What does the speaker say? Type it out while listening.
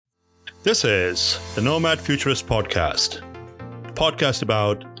This is the Nomad Futurist Podcast, a podcast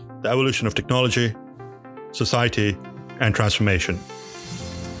about the evolution of technology, society, and transformation.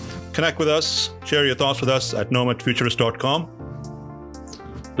 Connect with us, share your thoughts with us at nomadfuturist.com.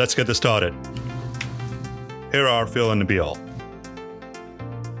 Let's get this started. Here are Phil and Nabil.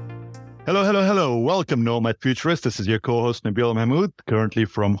 Hello. Welcome, Nomad Futurist. This is your co-host, Nabil Mahmood, currently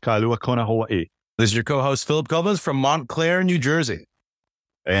from Kailua Kona, Hawaii. This is your co-host, Philip Gomez from Montclair, New Jersey.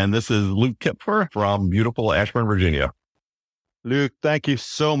 And this is Luke Kipfer from beautiful Ashburn, Virginia. Luke, thank you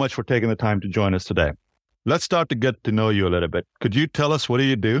so much for taking the time to join us today. Let's start to get to know you a little bit. Could you tell us, what do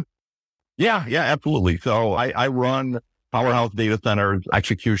you do? Yeah, absolutely. So I run Powerhouse Data Centers,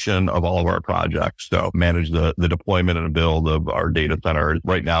 execution of all of our projects. So manage the deployment and build of our data centers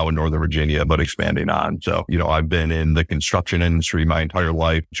right now in Northern Virginia, but expanding on. So, I've been in the construction industry my entire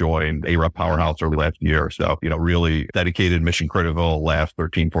life, joined AREP Powerhouse early last year. So, really dedicated mission critical last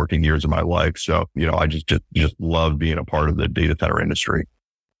 13, 14 years of my life. So, I just love being a part of the data center industry.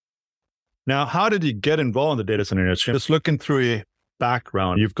 Now, how did you get involved in the data center industry? Just looking through your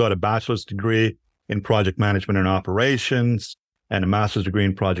background, you've got a bachelor's degree in project management and operations and a master's degree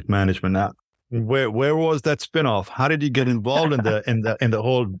in project management. Now, where was that spinoff? How did you get involved in the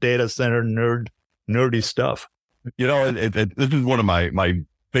whole data center nerdy stuff? This is one of my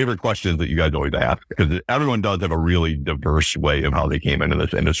favorite questions that you guys always ask, because everyone does have a really diverse way of how they came into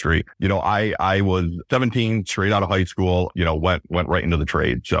this industry. I was 17, straight out of high school, went right into the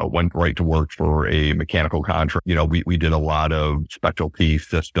trade. So went right to work for a mechanical contract. We did a lot of specialty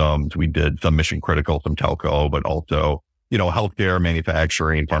systems. We did some mission critical, some telco, but also, healthcare,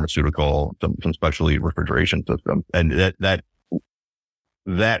 manufacturing, pharmaceutical, some specialty refrigeration systems. And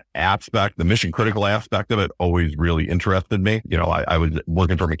that aspect, the mission critical aspect of it, always really interested me. I was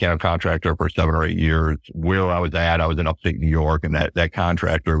working for a mechanical contractor for 7 or 8 years. Where I was in upstate New York, and that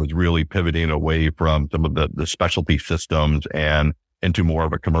contractor was really pivoting away from some of the specialty systems and into more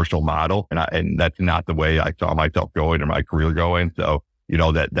of a commercial model. And that's not the way I saw myself going or my career going. So,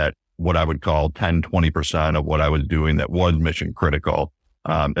 that what I would call 10, 20% of what I was doing that was mission critical,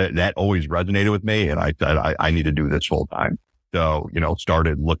 that always resonated with me. And I said, I need to do this full time. So,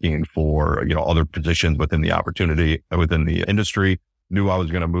 started looking for, other positions within the opportunity, within the industry, knew I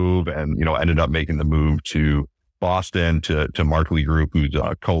was going to move, and, ended up making the move to Boston to Markley Group, who's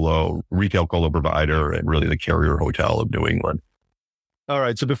a retail colo provider and really the carrier hotel of New England. All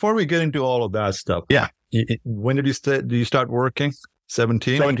right. So before we get into all of that stuff. Yeah. When did you start working?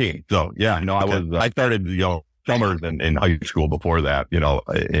 17? 17. So I started, summers in high school before that.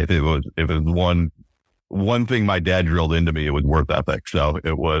 If it was one thing my dad drilled into me, it was work ethic. So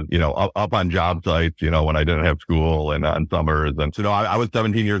it was, up on job sites, when I didn't have school and on summers. And so, I was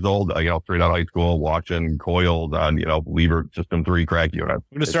 17 years old, straight out of high school, watching coils on, Lever System 3 crack units.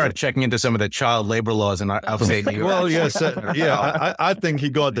 I'm going to start checking into some of the child labor laws in upstate New York. Well, yes. I think he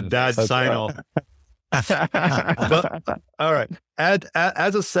got the dad sign off. But, all right. As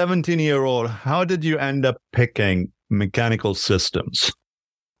a 17-year-old, how did you end up picking mechanical systems?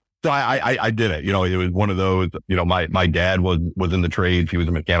 So I did it. It was one of those, my dad was in the trades. He was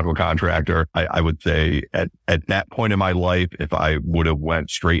a mechanical contractor. I would say at that point in my life, if I would have went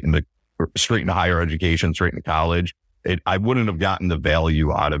straight into higher education, straight into college, I wouldn't have gotten the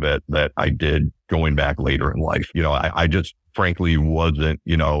value out of it that I did going back later in life. I just frankly wasn't,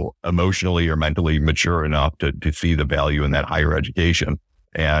 emotionally or mentally mature enough to see the value in that higher education.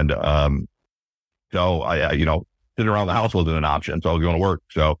 And, so I sitting around the house wasn't an option. So I was going to work.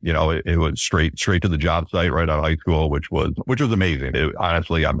 So, it was straight to the job site right out of high school, which was amazing.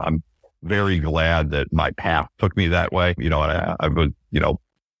 Honestly, I'm very glad that my path took me that way. I was,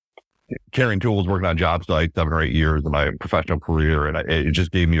 carrying tools, working on job sites 7 or 8 years of my professional career. And it just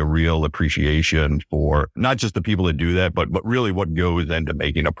gave me a real appreciation for not just the people that do that, but really what goes into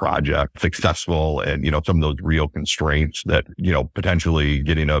making a project successful, and, some of those real constraints that, potentially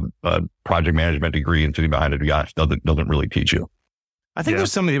getting a project management degree and sitting behind a desk doesn't really teach you. I think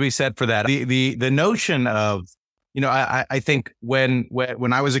there's something to be said for that. The notion of, I think when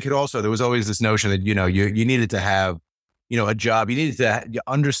I was a kid also, there was always this notion that, you needed to have, a job. You needed to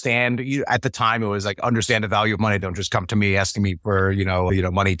understand, at the time it was like, understand the value of money. Don't just come to me asking me for,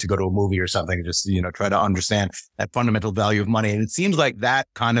 money to go to a movie or something. Just, try to understand that fundamental value of money. And it seems like that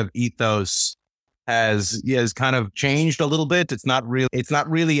kind of ethos has kind of changed a little bit. It's not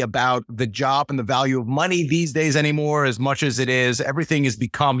really about the job and the value of money these days anymore, as much as it is. Everything has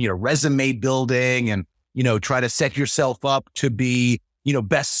become, resume building and, try to set yourself up to be,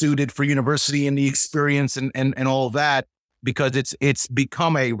 best suited for university and the experience and all of that. Because it's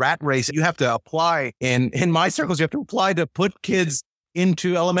become a rat race. You have to apply in my circles, you have to apply to put kids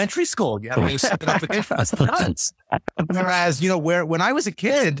into elementary school. You have to set it up against. Whereas, when I was a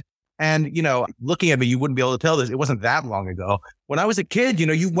kid, and, looking at me, you wouldn't be able to tell this. It wasn't that long ago. When I was a kid,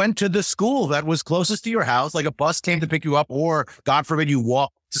 you went to the school that was closest to your house, like a bus came to pick you up, or God forbid you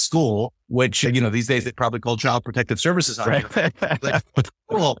walked to school, which, these days they probably call Child Protective Services.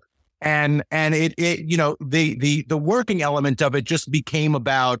 Cool. And it the working element of it just became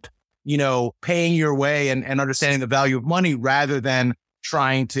about, paying your way and understanding the value of money rather than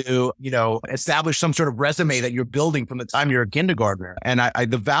trying to, establish some sort of resume that you're building from the time you're a kindergartner. And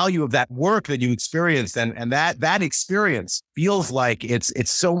the value of that work that you experienced and that experience feels like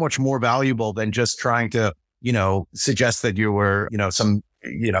it's so much more valuable than just trying to, suggest that you were,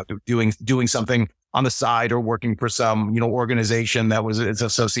 doing something on the side or working for some, organization that is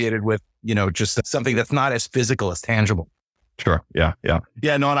associated with, just something that's not as physical as tangible. Sure. Yeah.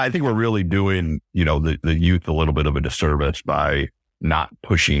 No, and I think we're really doing, the youth a little bit of a disservice by not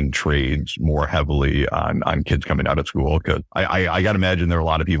pushing trades more heavily on kids coming out of school. Cause I got to imagine there are a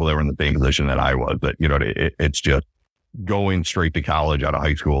lot of people that were in the same position that I was, that, it's just going straight to college out of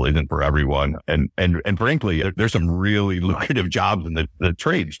high school isn't for everyone. And frankly, there's some really lucrative jobs in the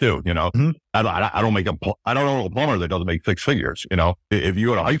trades too. Mm-hmm. I don't know a plumber that doesn't make six figures. If you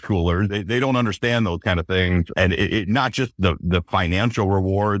go to high schoolers, they don't understand those kind of things. And it not just the financial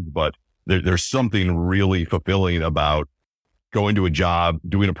rewards, but there's something really fulfilling about going to a job,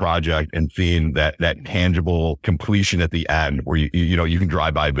 doing a project, and seeing that tangible completion at the end, where you can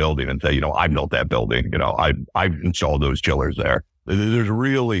drive by a building and say, I built that building. I've installed those chillers there. There's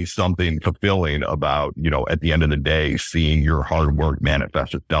really something fulfilling about, at the end of the day, seeing your hard work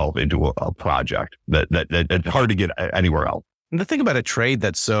manifest itself into a project that it's hard to get anywhere else. And the thing about a trade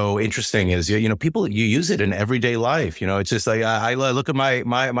that's so interesting is, people, you use it in everyday life. It's just like, I look at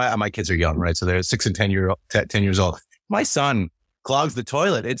my kids are young, right? So they're 6 and 10 years old. My son clogs the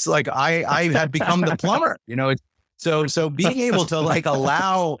toilet. It's like I had become the plumber, so being able to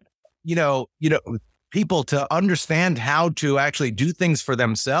allow, people to understand how to actually do things for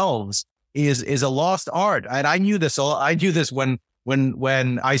themselves is a lost art. And I knew this when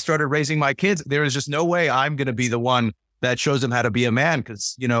I started raising my kids. There is just no way I'm going to be the one that shows them how to be a man.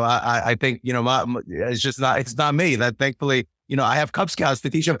 Because, I think, it's not me. That thankfully, I have Cub Scouts to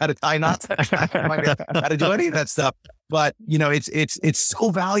teach them how to tie knots, how to do any of that stuff. But, it's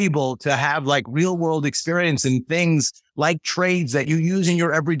so valuable to have real world experience in things like trades that you use in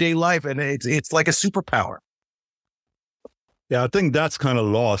your everyday life. And it's like a superpower. Yeah, I think that's kind of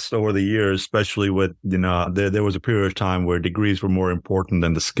lost over the years, especially with, there was a period of time where degrees were more important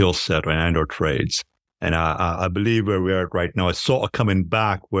than the skill set and or trades. And I believe where we are right now is sort of coming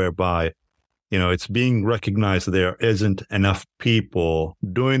back, whereby it's being recognized that there isn't enough people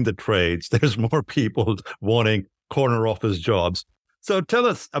doing the trades. There's more people wanting corner office jobs. So tell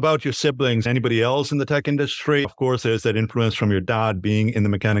us about your siblings. Anybody else in the tech industry? Of course, there's that influence from your dad being in the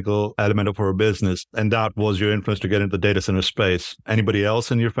mechanical element of our business, and that was your influence to get into the data center space. Anybody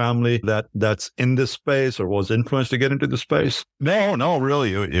else in your family that's in this space or was influenced to get into the space? No,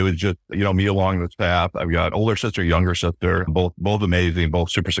 really. It was just, me along this path. I've got older sister, younger sister, both amazing, both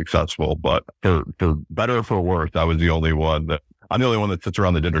super successful, but for better or for worse, I'm the only one that sits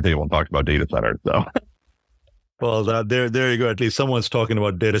around the dinner table and talks about data centers. So. Well, there you go. At least someone's talking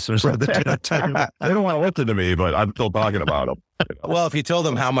about data centers. They don't want to listen to me, but I'm still talking about them. Well, if you told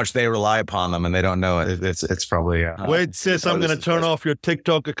them how much they rely upon them and they don't know it, it's probably... Wait, sis, I'm going to turn off your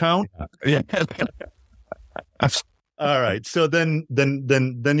TikTok account. Yeah. All right. So then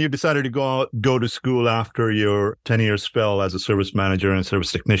you decided to go to school after your 10-year spell as a service manager and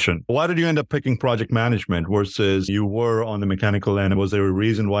service technician. Why did you end up picking project management versus you were on the mechanical end? Was there a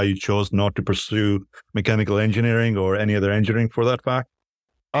reason why you chose not to pursue mechanical engineering or any other engineering for that fact?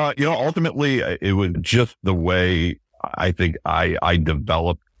 Ultimately, it was just the way I think I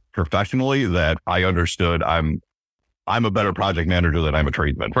developed professionally, that I understood I'm a better project manager than I'm a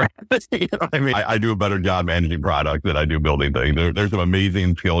tradesman. Right? You know what I mean? I do a better job managing product than I do building things. There's some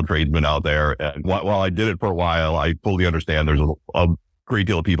amazing skilled tradesmen out there. And while I did it for a while, I fully understand there's a great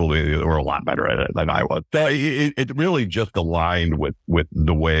deal of people who are a lot better at it than I was. So it really just aligned with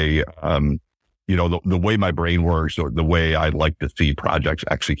the way, the way my brain works, or the way I like to see projects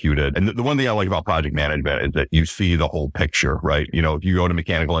executed. And the one thing I like about project management is that you see the whole picture, right? If you go to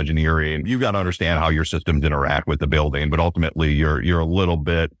mechanical engineering, you've got to understand how your systems interact with the building, but ultimately you're a little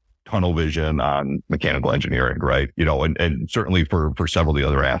bit tunnel vision on mechanical engineering, right? And certainly for several of the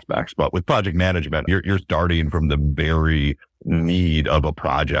other aspects. But with project management, you're starting from the very need of a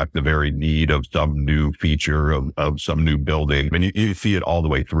project, the very need of some new feature of some new building. I mean, you see it all the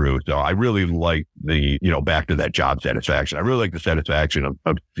way through. So I really like back to that job satisfaction. I really like the satisfaction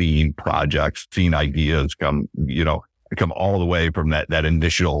of seeing projects, seeing ideas come all the way from that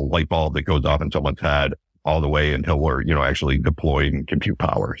initial light bulb that goes off in someone's head all the way until we're, actually deploying compute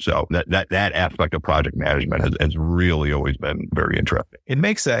power. So that aspect of project management has really always been very interesting. It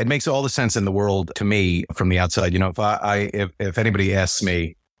makes all the sense in the world to me from the outside. If anybody asks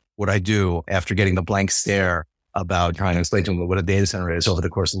me what I do after getting the blank stare about trying to explain to them what a data center is over the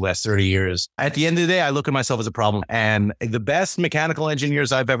course of the last 30 years, at the end of the day, I look at myself as a problem. And the best mechanical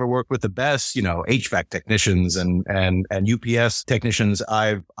engineers I've ever worked with, the best, HVAC technicians and UPS technicians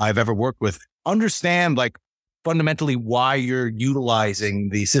I've ever worked with, understand fundamentally why you're utilizing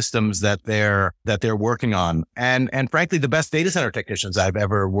the systems that they're working on. And frankly, the best data center technicians I've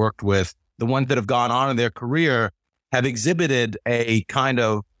ever worked with, the ones that have gone on in their career, have exhibited a kind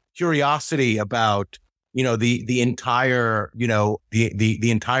of curiosity about, the entire,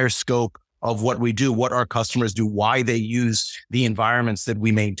 the entire scope of what we do, what our customers do, why they use the environments that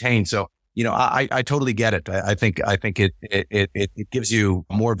we maintain. So, I totally get it. I think it gives you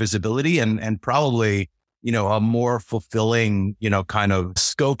more visibility and probably, a more fulfilling, kind of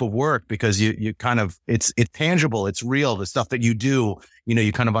scope of work, because you kind of, it's tangible, it's real. The stuff that you do,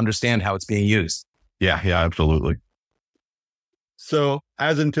 you kind of understand how it's being used. Yeah, absolutely. So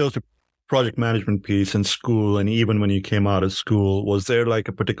as entails the project management piece in school, and even when you came out of school, was there like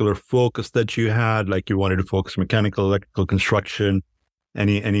a particular focus that you had? Like you wanted to focus mechanical, electrical, construction,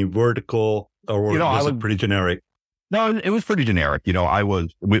 any vertical, or was it pretty generic? No, it was pretty generic. I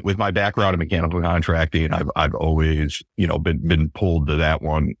was with my background in mechanical contracting. I've always, been pulled to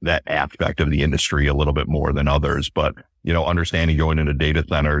that aspect of the industry a little bit more than others. But, understanding going into data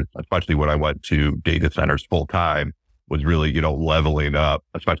centers, especially when I went to data centers full time, was really, leveling up,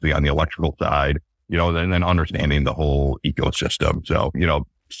 especially on the electrical side, and then understanding the whole ecosystem. So,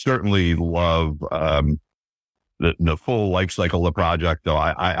 certainly love, the full life cycle of the project. So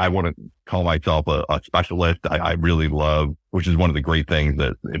I wouldn't call myself a specialist. I really love, which is one of the great things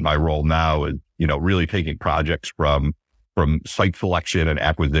that in my role now is, really taking projects from site selection and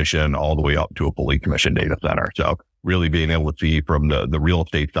acquisition all the way up to a fully commissioned data center. So really being able to see from the real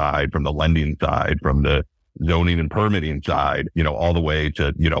estate side, from the lending side, from the zoning and permitting side, all the way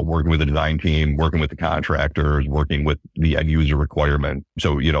to, working with the design team, working with the contractors, working with the end user requirement.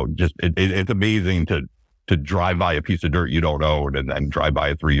 So, it's amazing to drive by a piece of dirt you don't own and then drive by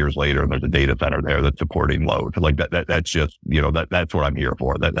it 3 years later and there's a data center there that's supporting load. Like that's just, that's what I'm here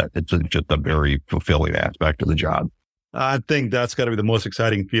for. It's just a very fulfilling aspect of the job. I think that's got to be the most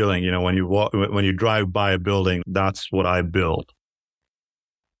exciting feeling. When you drive by a building, that's what I built.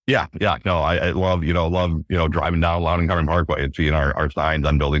 Yeah. No, I love driving down Loudon Garden Parkway and seeing our signs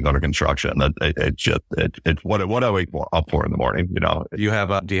on buildings under construction. It's what I wake up for in the morning. Do you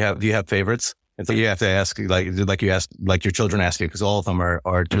have favorites? It's like you have to ask, like you ask, like your children ask you, because all of them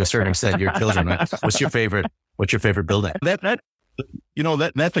are to a certain extent your children. Right? What's your favorite building? That's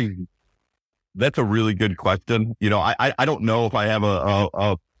a really good question. I don't know if I have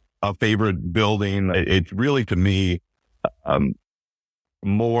a favorite building. It's really, to me,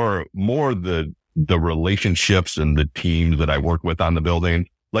 more the relationships and the teams that I work with on the building.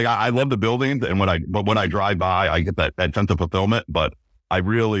 Like I love the buildings, and when I drive by, I get that sense of fulfillment. But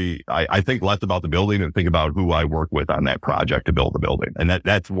I think less about the building and think about who I work with on that project to build the building. And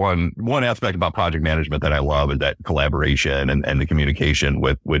that's one aspect about project management that I love, is that collaboration and the communication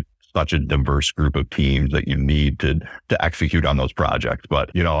with such a diverse group of teams that you need to execute on those projects.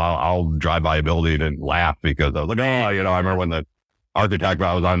 But, I'll drive by a building and laugh because I was like, I remember when the architect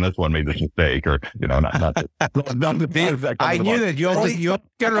I was on this one made this mistake, or, not I knew that you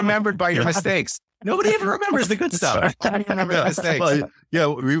get remembered by your mistakes. Nobody ever remembers the good stuff. I remember the mistakes. Well, yeah,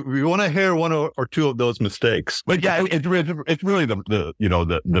 we want to hear one or two of those mistakes. But yeah, it's really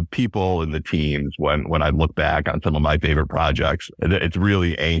the people and the teams. When I look back on some of my favorite projects, it's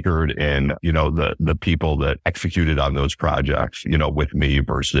really anchored in the people that executed on those projects, with me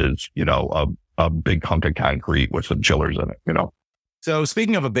versus a big hunk of concrete with some chillers in it. So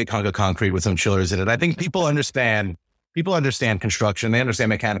speaking of a big hunk of concrete with some chillers in it, I think people understand construction. They understand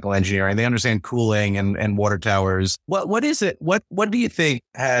mechanical engineering. They understand cooling and water towers. What is it? What do you think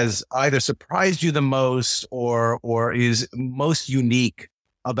has either surprised you the most or is most unique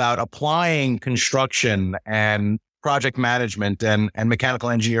about applying construction and project management and mechanical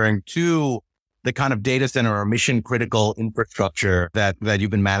engineering to the kind of data center or mission critical infrastructure that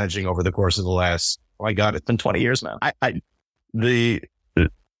you've been managing over the course of the last, oh my God, it's been 20 years now.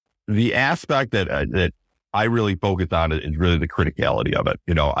 The aspect that I really focus on is really the criticality of it.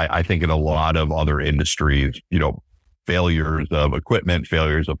 I think in a lot of other industries, failures of equipment,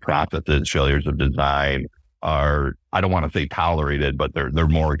 failures of processes, failures of design are, I don't want to say tolerated, but they're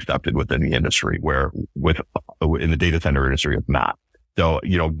more accepted within the industry, where in the data center industry, it's not. So,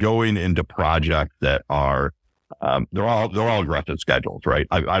 going into projects that are, they're all aggressive schedules, right?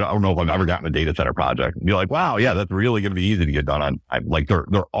 I don't know if I've ever gotten a data center project and be like, wow, yeah, that's really going to be easy to get done on. Like they're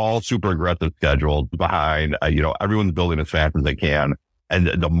all super aggressive schedules behind, everyone's building as fast as they can. And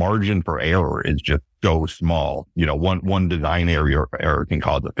the margin for error is just so small. One design error can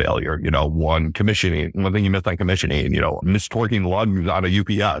cause a failure. One thing you miss on commissioning, mistorquing lugs on a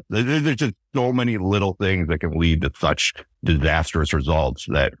UPS. There's just so many little things that can lead to such disastrous results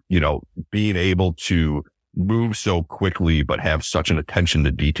that, being able to move so quickly, but have such an attention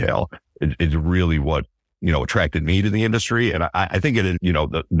to detail is really what, attracted me to the industry. And I think it is,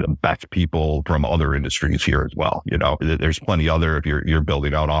 the best people from other industries here as well. There's plenty other, if you're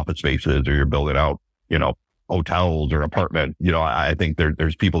building out office spaces or you're building out, hotels or apartments, I think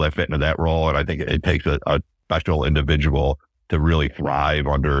there's people that fit into that role. And I think it takes a special individual to really thrive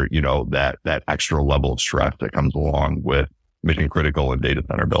under, that extra level of stress that comes along with mission critical and data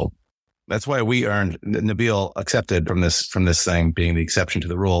center build. That's why we earned, Nabil accepted from this thing being the exception to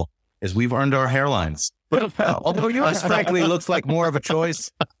the rule, is we've earned our hairlines. Although yours, frankly, looks like more of a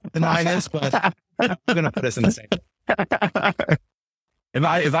choice than mine is, but I'm going to put us in the same. If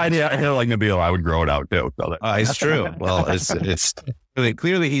I had hair like Nabil, I would grow it out too. So it's true. Well, it's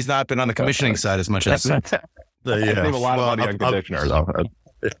clearly he's not been on the commissioning side as much as. I save a lot of money on conditioner, though.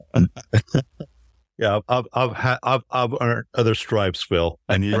 Yeah, I've earned other stripes, Phil.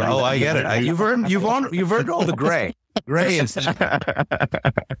 And I get it. You've earned all the gray. Gray is.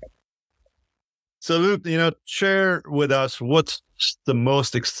 So, Luke, share with us what's the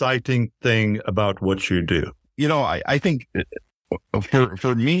most exciting thing about what you do. I think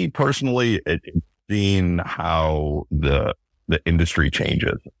for me personally, it's seeing how the industry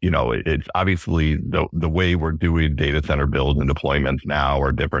changes. It's obviously the way we're doing data center builds and deployments now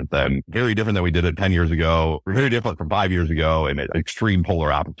are very different than we did it 10 years ago, very different from 5 years ago, and an extreme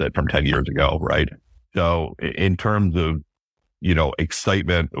polar opposite from 10 years ago, right? So in terms of,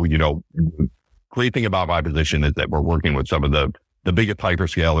 excitement, great thing about my position is that we're working with some of the biggest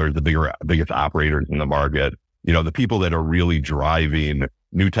hyperscalers, the biggest operators in the market, the people that are really driving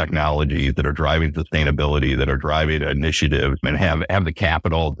new technologies, that are driving sustainability, that are driving initiatives, and have the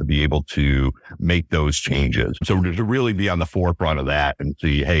capital to be able to make those changes. So to really be on the forefront of that and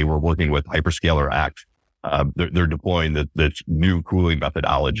see, hey, we're working with hyperscaler X. They're deploying this new cooling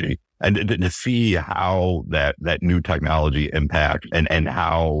methodology, and to see how that new technology impacts and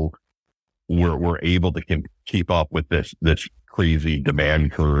how we're able to keep up with this crazy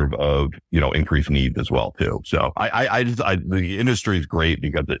demand curve of, increased needs as well too. So the industry is great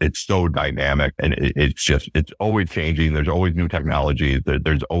because it's so dynamic and it's always changing. There's always new technologies.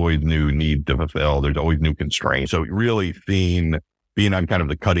 There's always new needs to fulfill. There's always new constraints. So really being on kind of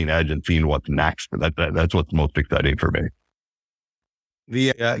the cutting edge and seeing what's next, that's what's most exciting for me.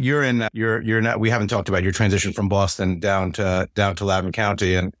 You're not, we haven't talked about your transition from Boston down to Loudoun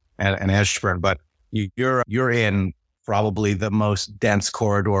County and Ashburn, but you're in probably the most dense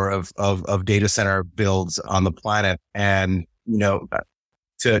corridor of data center builds on the planet. And,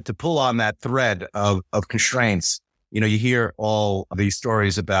 to pull on that thread of constraints, you hear all these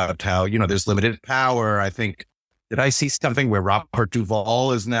stories about how, there's limited power. I think, did I see something where Robert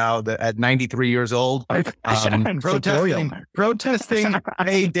Duvall is now at 93 years old, protesting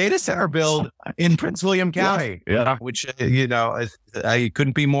a data center build in Prince William County, which, I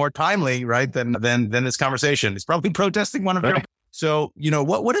couldn't be more timely, right, than this conversation. He's probably protesting one of them. So,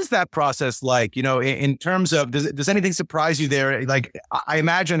 what is that process like, in terms of, does anything surprise you there? Like, I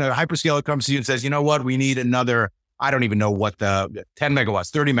imagine a hyperscaler comes to you and says, we need another, I don't even know what the 10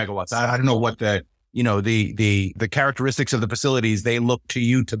 megawatts, 30 megawatts. I don't know what the characteristics of the facilities they look to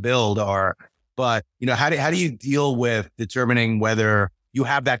you to build are, but, how do you deal with determining whether you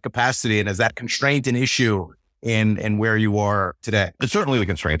have that capacity, and is that constraint an issue in where you are today? Certainly the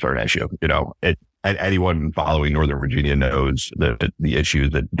constraints are an issue. Anyone following Northern Virginia knows the issues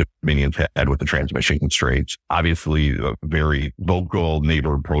that Dominion's had with the transmission constraints. Obviously, a very vocal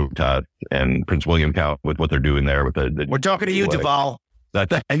neighbor protest in Prince William County with what they're doing there with the we're talking to you, Duvall.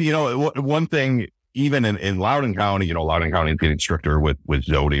 And one thing, even in Loudoun County, Loudoun County is getting stricter with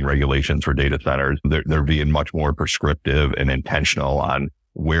zoning regulations for data centers. They're being much more prescriptive and intentional on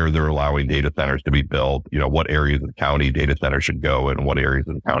where they're allowing data centers to be built, what areas of the county data centers should go in and what areas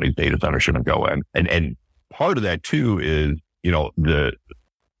of the county's data centers shouldn't go in. And part of that too is,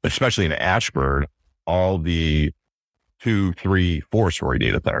 especially in Ashburn, all the 2, 3, 4-story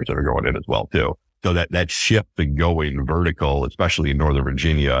data centers that are going in as well too. So that shift to going vertical, especially in Northern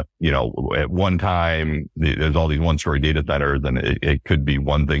Virginia, at one time there's all these 1-story data centers and it could be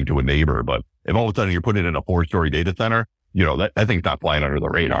one thing to a neighbor, but if all of a sudden you're putting in a 4-story data center, that thing's not flying under the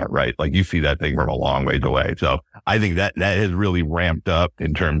radar, right? Like you see that thing from a long ways away. So I think that has really ramped up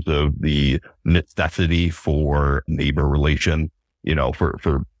in terms of the necessity for neighbor relations,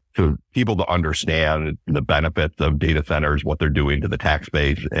 for people to understand the benefits of data centers, what they're doing to the tax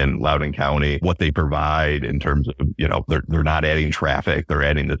base in Loudoun County, what they provide in terms of, they're not adding traffic, they're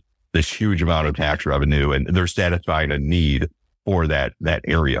adding this huge amount of tax revenue, and they're satisfying a need for that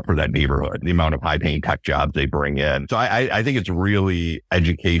area, for that neighborhood, the amount of high paying tech jobs they bring in. So I think it's really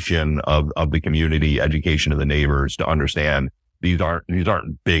education of the community, education of the neighbors to understand these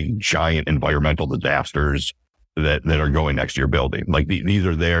aren't big, giant environmental disasters that are going next to your building. Like these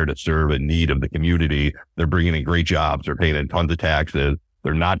are there to serve a need of the community. They're bringing in great jobs. They're paying in tons of taxes.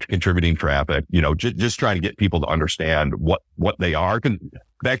 They're not contributing traffic, just trying to get people to understand what they are.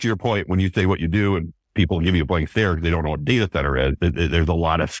 Back to your point, when you say what you do and people give you a blank stare because they don't know what data center is, there's a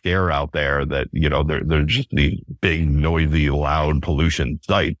lot of scare out there that, they're just these big, noisy, loud pollution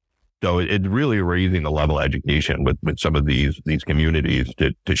sites. So it's really raising the level of education with some of these communities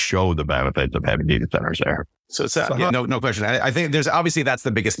to show the benefits of having data centers there. So no question. I think there's obviously that's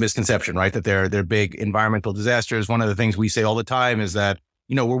the biggest misconception, right? That they're big environmental disasters. One of the things we say all the time is that,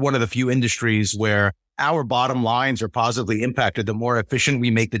 we're one of the few industries where our bottom lines are positively impacted the more efficient we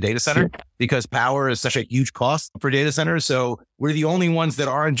make the data center, because power is such a huge cost for data centers. So we're the only ones that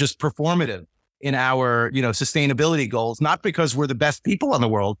aren't just performative in our, sustainability goals, not because we're the best people in the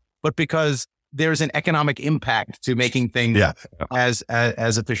world, but because there's an economic impact to making things as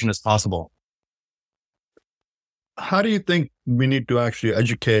efficient as possible. How do you think we need to actually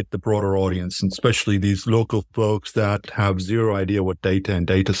educate the broader audience, and especially these local folks that have zero idea what data and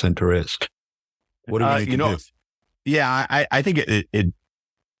data center is? What do we need to do? Yeah, I think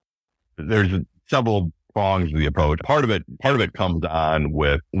there's several prongs to the approach. Part of it comes on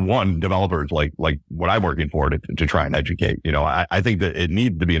with one, developers like what I'm working for to try and educate. I think that it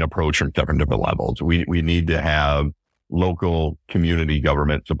needs to be an approach from different levels. We need to have local community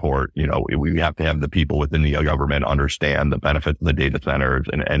government support. We have to have the people within the government understand the benefits of the data centers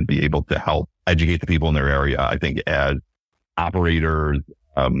and be able to help educate the people in their area. I think as operators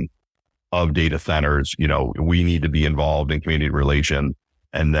of data centers, we need to be involved in community relations.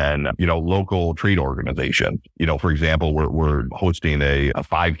 And then, local trade organizations, for example, we're hosting a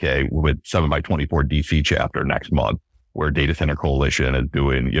 5K with 7x24 DC chapter next month, where Data Center Coalition is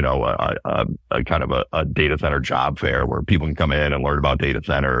doing, a kind of a data center job fair where people can come in and learn about data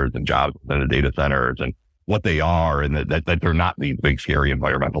centers and jobs within the data centers and what they are, and that they're not these big, scary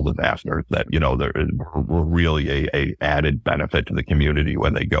environmental disasters, that, they're really a added benefit to the community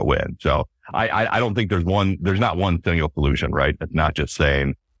when they go in. So I don't think there's not one single solution, right? It's not just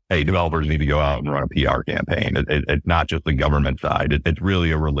saying, hey, developers need to go out and run a PR campaign. It's not just the government side. It's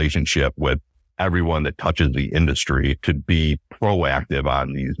really a relationship with everyone that touches the industry to be proactive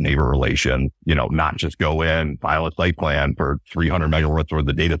on these neighbor relations, not just go in, file a site plan for 300 megawatts worth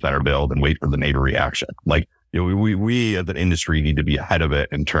of data center build and wait for the neighbor reaction. Like, we as an industry need to be ahead of it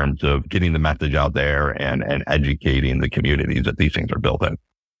in terms of getting the message out there and educating the communities that these things are built in.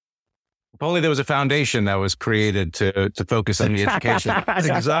 If only there was a foundation that was created to focus on the education.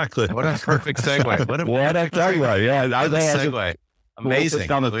 Exactly. What a perfect segue. What a segue. Yeah. Segue. Amazing.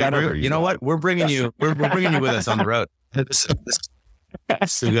 You know what? We're bringing you with us on the road.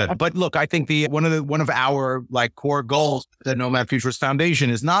 So good. But look, I think one of our core goals at Nomad Futurist Foundation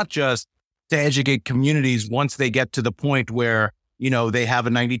is not just to educate communities once they get to the point where, they have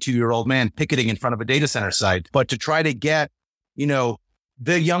a 92-year-old man picketing in front of a data center site, but to try to get,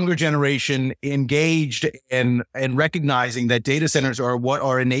 the younger generation engaged in recognizing that data centers are what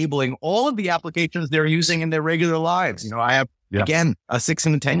are enabling all of the applications they're using in their regular lives. I have, again, a 6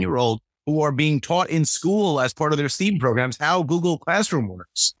 and a 10-year-old who are being taught in school as part of their STEAM programs how Google Classroom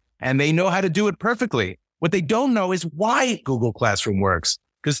works. And they know how to do it perfectly. What they don't know is why Google Classroom works.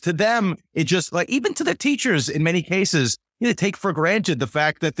 Because to them, it just even to the teachers, in many cases, they take for granted the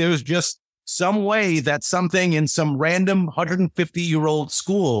fact that there's just some way that something in some random 150-year-old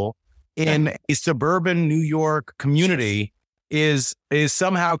school in a suburban New York community is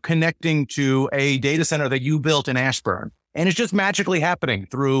somehow connecting to a data center that you built in Ashburn. And it's just magically happening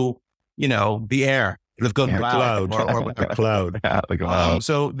through, the air. Let's go cloud. Cloud. Yeah, the cloud.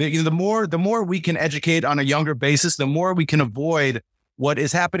 So the more we can educate on a younger basis, the more we can avoid what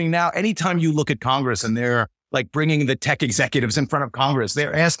is happening now. Anytime you look at Congress and they're like bringing the tech executives in front of Congress,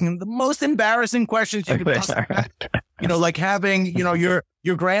 they're asking them the most embarrassing questions you could possibly like having,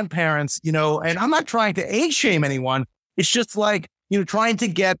 your grandparents, and I'm not trying to age shame anyone. It's just like, trying to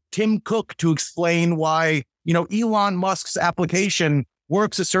get Tim Cook to explain why, Elon Musk's application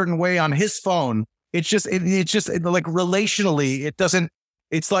works a certain way on his phone. It's just like relationally, it doesn't,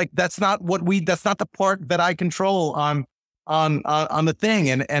 it's like, that's not the part that I control on the thing.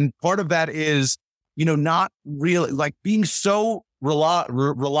 And part of that is, not really like being so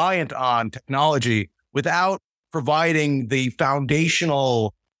reliant on technology without providing the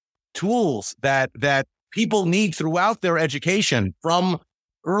foundational tools that people need throughout their education, from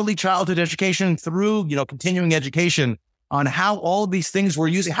early childhood education through, continuing education, on how all of these things we're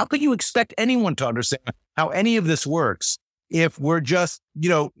using. How could you expect anyone to understand how any of this works if we're just,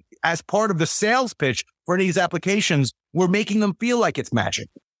 as part of the sales pitch for these applications, we're making them feel like it's magic?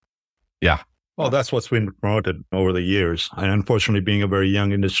 Yeah. Well, that's what's been promoted over the years. And unfortunately, being a very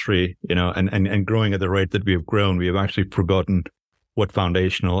young industry, and growing at the rate that we have grown, we have actually forgotten what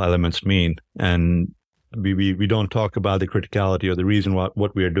foundational elements mean. And we don't talk about the criticality or the reason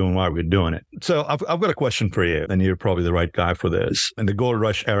what we are doing, why we're doing it. So I've got a question for you, and you're probably the right guy for this. In the gold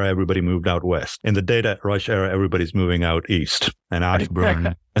rush era, everybody moved out west. In the data rush era, everybody's moving out east. And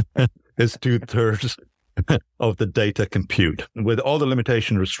Ashburn is 2/3 of the data compute. With all the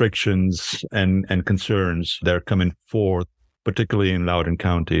limitation, restrictions, and concerns that are coming forth, particularly in Loudoun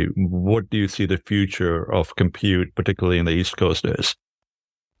County, what do you see the future of compute, particularly in the East Coast, is?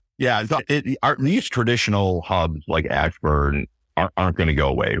 Yeah, these traditional hubs like Ashburn aren't going to go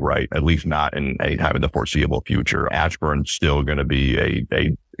away, right? At least not in any time in the foreseeable future. Ashburn's still going to be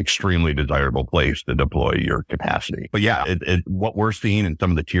a extremely desirable place to deploy your capacity. But yeah, what we're seeing in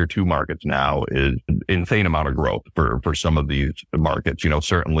some of the tier 2 markets now is an insane amount of growth for some of these markets.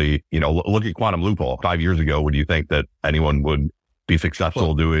 Certainly, look at Quantum Loophole. 5 years ago, would you think that anyone would be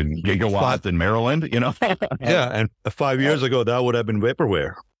successul doing gigawatts in Maryland? Yeah, and 5 years ago, that would have been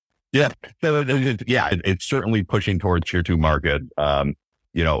vaporware. Yeah. It's certainly pushing towards tier 2 market.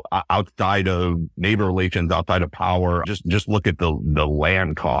 Outside of neighbor relations, outside of power, just look at the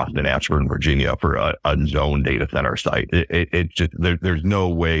land cost in Ashburn, Virginia for a zone data center site. It's just, there's no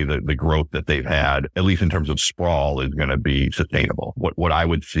way that the growth that they've had, at least in terms of sprawl, is going to be sustainable. What I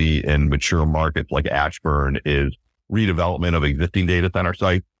would see in mature markets like Ashburn is redevelopment of existing data center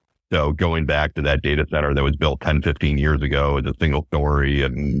sites. So going back to that data center that was built 10, 15 years ago as a single story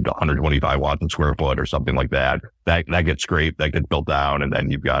and 125 watts a square foot or something like that, that gets scraped, that gets built down, and then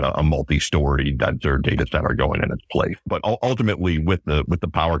you've got a multi-story denser data center going in its place. But ultimately, with the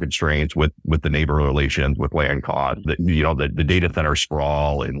power constraints, with the neighbor relations, with land costs, the data center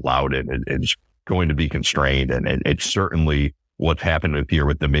sprawl in Loudoun is going to be constrained, and it's certainly what's happened here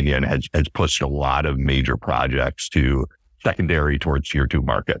with Dominion has pushed a lot of major projects to secondary towards tier 2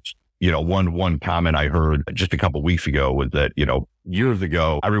 markets. One comment I heard just a couple of weeks ago was that, years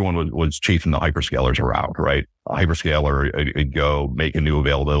ago, everyone was chasing the hyperscalers around, right? A hyperscaler would go make a new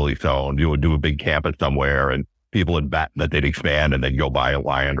availability zone, do a big campus somewhere, and people would bet that they'd expand and they'd go buy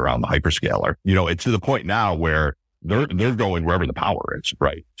land around the hyperscaler. It's to the point now where they're going wherever the power is,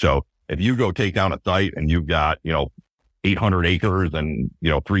 right? So if you go take down a site and you've got, 800 acres and,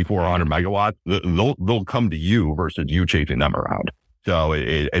 300-400 megawatts, they'll come to you versus you chasing them around. So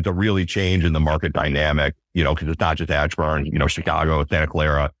it's a really change in the market dynamic, because it's not just Ashburn, Chicago, Santa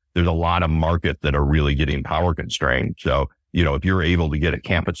Clara. There's a lot of markets that are really getting power constrained. So, if you're able to get a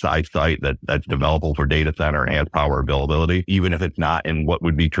campus-sized site that's developable for data center and has power availability, even if it's not in what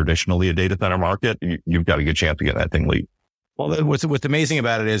would be traditionally a data center market, you've got a good chance to get that thing leased. Well, what's amazing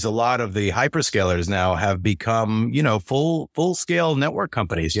about it is a lot of the hyperscalers now have become, full scale network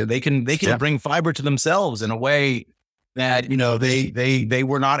companies. They can bring fiber to themselves in a way that, they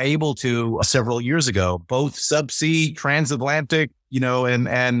were not able to several years ago, both subsea, transatlantic,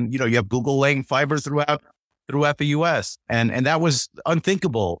 and you have Google laying fiber throughout the US. And that was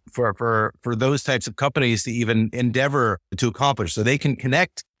unthinkable for those types of companies to even endeavor to accomplish. So they can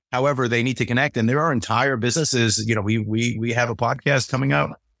connect however they need to connect. And there are entire businesses, we have a podcast coming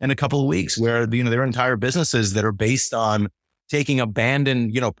out in a couple of weeks where, there are entire businesses that are based on taking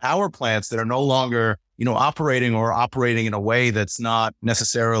abandoned, power plants that are no longer, operating in a way that's not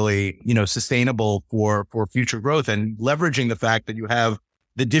necessarily, sustainable for future growth, and leveraging the fact that you have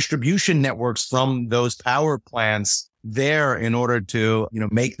the distribution networks from those power plants there in order to,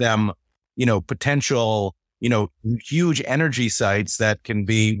 make them, potential, huge energy sites that can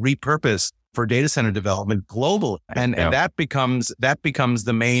be repurposed for data center development globally. And that becomes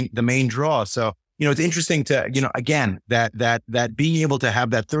the main draw. So, it's interesting to, again, that being able to have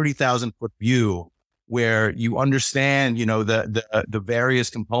that 30,000 foot view where you understand, the various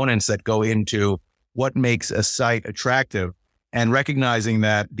components that go into what makes a site attractive, and recognizing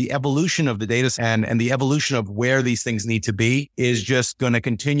that the evolution of the data and the evolution of where these things need to be is just going to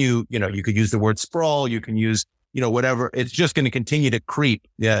continue. You could use the word sprawl, you can use, whatever. It's just going to continue to creep,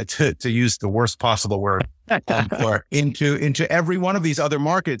 to use the worst possible word, into every one of these other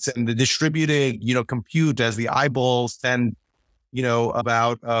markets, and the distributed, compute as the eyeballs tend,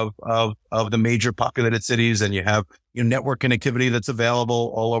 about of the major populated cities, and you have network connectivity that's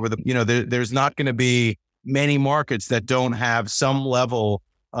available all over there's not going to be many markets that don't have some level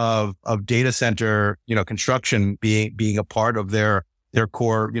of data center, construction being a part of their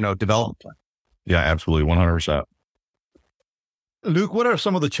core, development plan. Yeah, absolutely. 100%. Luke, what are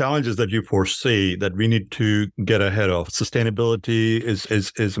some of the challenges that you foresee that we need to get ahead of? Sustainability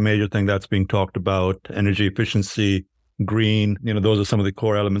is a major thing that's being talked about. Energy efficiency, green, those are some of the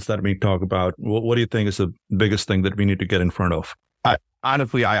core elements that are being talked about. What do you think is the biggest thing that we need to get in front of?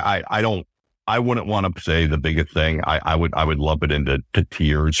 Honestly, I wouldn't want to say the biggest thing. I would lump it into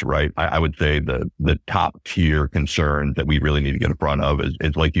tiers, right? I would say the top tier concern that we really need to get in front of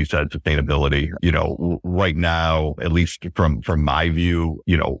is like you said, sustainability. Right now, at least from my view,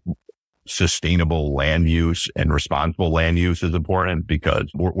 sustainable land use and responsible land use is important, because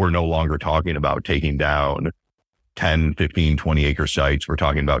we're no longer talking about taking down 10, 15, 20 acre sites. We're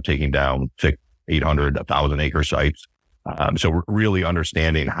talking about taking down 600, 800, 1,000 acre sites. So we're really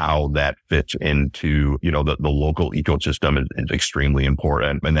understanding how that fits into, the local ecosystem is extremely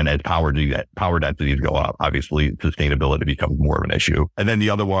important. And then as power densities go up, obviously sustainability becomes more of an issue. And then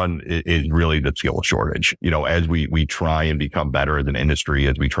the other one is really the skill shortage. As we try and become better as an industry,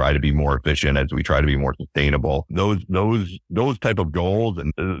 as we try to be more efficient, as we try to be more sustainable, those type of goals,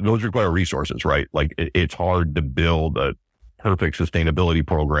 and those require resources, right? Like it's hard to build a perfect sustainability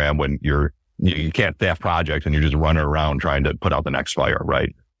program when you can't staff projects and you're just running around trying to put out the next fire,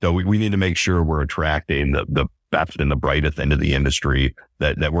 right? So we need to make sure we're attracting the best and the brightest into the industry,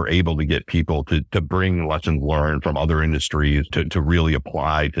 that we're able to get people to bring lessons learned from other industries to really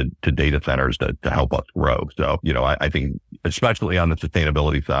apply to data centers to help us grow. So, I think especially on the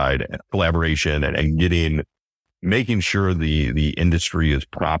sustainability side, collaboration and making sure the industry is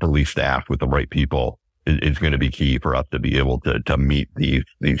properly staffed with the right people is going to be key for us to be able to meet these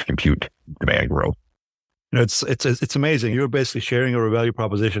compute demand growth. It's amazing. You're basically sharing our value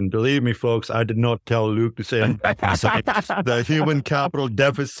proposition. Believe me, folks, I did not tell Luke to say the human capital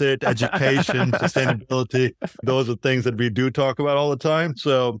deficit, education, sustainability. Those are things that we do talk about all the time.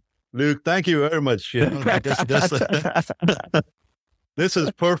 So, Luke, thank you very much. This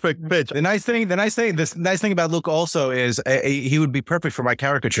is perfect pitch. The nice thing about Luke also is he would be perfect for my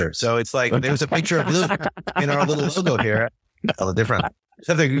caricature. So it's like there's a picture of Luke in our little logo here. A little different.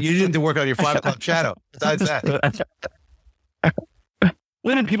 Something you need to work on your 5 o'clock shadow. Besides that,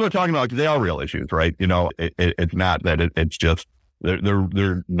 when people are talking about, they are real issues, right? It's not that it's just they're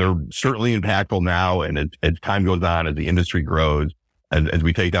certainly impactful now, and as time goes on, as the industry grows, as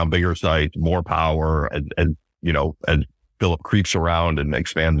we take down bigger sites, more power, as Philip creeps around and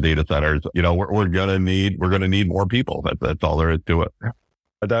expands data centers, we're gonna need more people. That's all there is to it.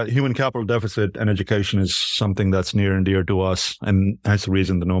 That human capital deficit and education is something that's near and dear to us, and that's the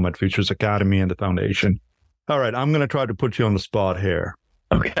reason the Nomad Futures Academy and the foundation. All right, I'm going to try to put you on the spot here.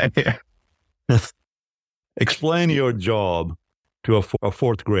 Okay. Explain your job to a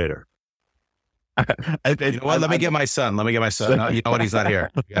fourth grader. Let me get my son. No, you know what? He's not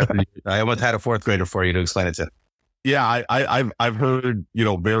here. I almost had a fourth grader for you to explain it to. Yeah, I've heard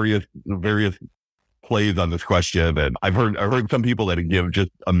various plays on this question, and I've heard some people that give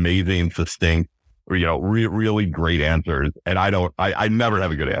just amazing, succinct, really great answers, and I never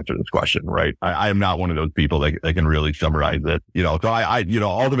have a good answer to this question, right? I am not one of those people that can really summarize it, so I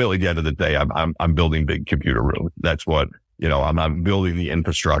ultimately at the end of the day, I'm building big computer rooms. That's what I'm building the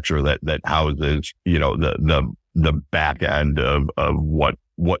infrastructure that houses the back end of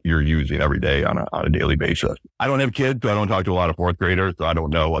what you're using every day on a daily basis. I don't have kids, so I don't talk to a lot of fourth graders, so I don't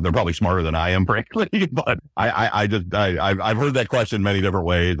know. They're probably smarter than I am, frankly. But I've heard that question many different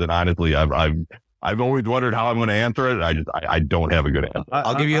ways, and honestly, I've always wondered how I'm going to answer it. I don't have a good answer.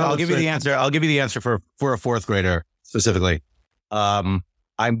 I'll give you the answer. I'll give you the answer for a fourth grader specifically. I'm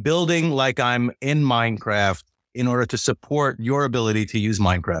building like I'm in Minecraft in order to support your ability to use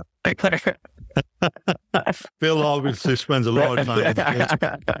Minecraft. Phil obviously spends a lot of time.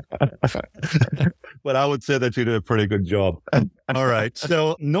 but I would say that you did a pretty good job. All right.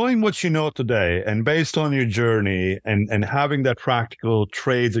 So knowing what you know today and based on your journey and having that practical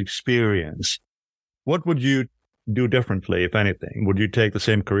trades experience, what would you do differently, if anything? Would you take the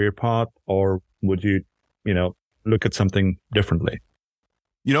same career path or would you, look at something differently?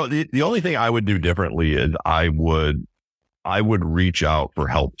 The only thing I would do differently is I would reach out for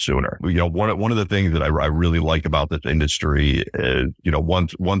help sooner. One of the things that I really like about this industry is,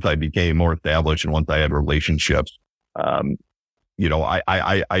 once I became more established and once I had relationships, I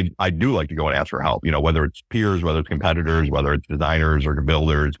do like to go and ask for help, whether it's peers, whether it's competitors, whether it's designers or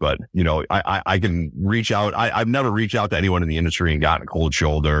builders, but, I can reach out. I've never reached out to anyone in the industry and gotten a cold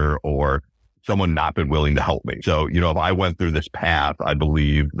shoulder or someone not been willing to help me. So, if I went through this path, I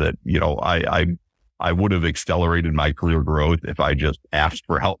believe that, I would have accelerated my career growth if I just asked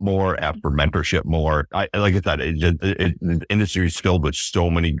for help more, asked for mentorship more. Like I said, the industry is filled with so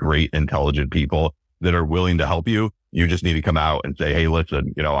many great, intelligent people that are willing to help you. You just need to come out and say, hey,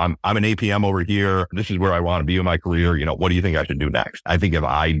 listen, I'm an APM over here. This is where I want to be in my career. What do you think I should do next? I think if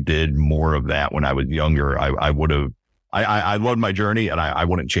I did more of that when I was younger, I would have, I loved my journey and I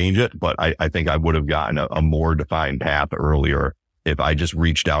wouldn't change it, but I think I would have gotten a more defined path earlier if I just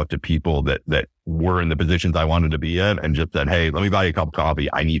reached out to people that were in the positions I wanted to be in and just said, hey, let me buy you a cup of coffee.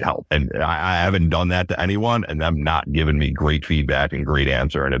 I need help. And I haven't done that to anyone and them not giving me great feedback and great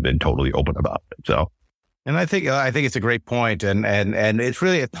answer and have been totally open about it. So. And I think it's a great point. And it's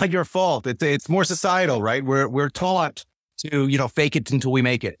really, it's not your fault. It's more societal, right? We're taught to, fake it until we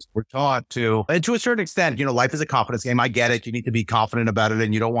make it. We're taught to, and to a certain extent, life is a confidence game. I get it. You need to be confident about it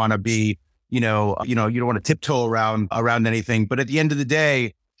and you don't want to be, you don't want to tiptoe around anything. But at the end of the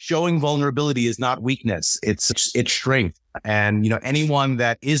day, showing vulnerability is not weakness. It's strength. And, anyone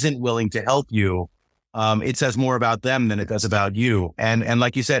that isn't willing to help you, it says more about them than it does about you. And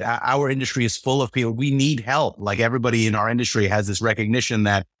like you said, our industry is full of people. We need help. Like everybody in our industry has this recognition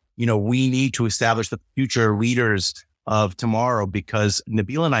that, we need to establish the future leaders of tomorrow because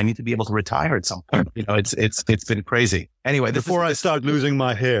Nabil and I need to be able to retire at some point. It's been crazy. Anyway, before I start losing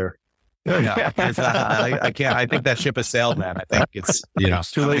my hair. Yeah, I can't. I think that ship has sailed, man. I think it's it's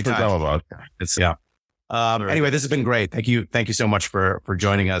too late for some of us. It's Anyway, this has been great. Thank you so much for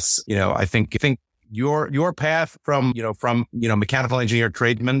joining us. I think your path from mechanical engineer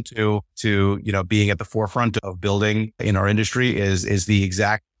tradesman to being at the forefront of building in our industry is the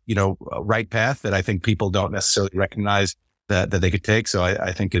exact right path that I think people don't necessarily recognize that they could take. So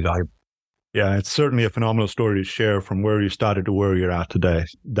I think it's valuable. Yeah, it's certainly a phenomenal story to share from where you started to where you're at today.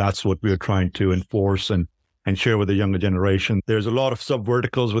 That's what we're trying to enforce and share with the younger generation. There's a lot of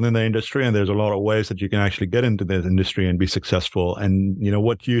sub-verticals within the industry, and there's a lot of ways that you can actually get into this industry and be successful. And,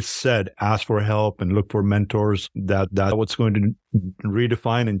 what you said, ask for help and look for mentors, that's what's going to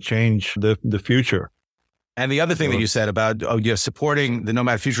redefine and change the future. And the other thing that you said about supporting the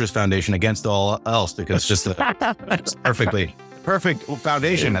Nomad Futurist Foundation against all else, because it's just perfect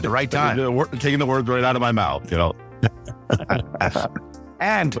foundation at the right time. Taking the words right out of my mouth,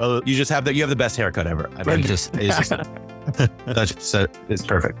 And you have the best haircut ever. I mean, it's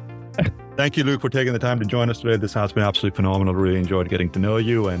perfect. Thank you, Luke, for taking the time to join us today. This has been absolutely phenomenal. Really enjoyed getting to know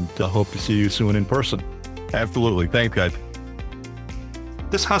you and I hope to see you soon in person. Absolutely. Thanks, guys.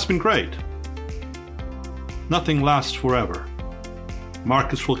 This has been great. Nothing lasts forever.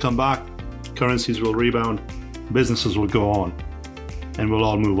 Markets will come back, currencies will rebound, businesses will go on, and we'll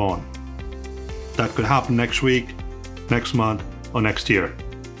all move on. That could happen next week, next month, or next year.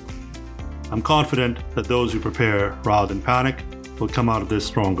 I'm confident that those who prepare rather than panic will come out of this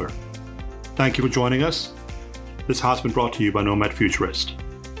stronger. Thank you for joining us. This has been brought to you by Nomad Futurist.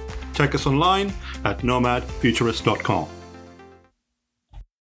 Check us online at nomadfuturist.com.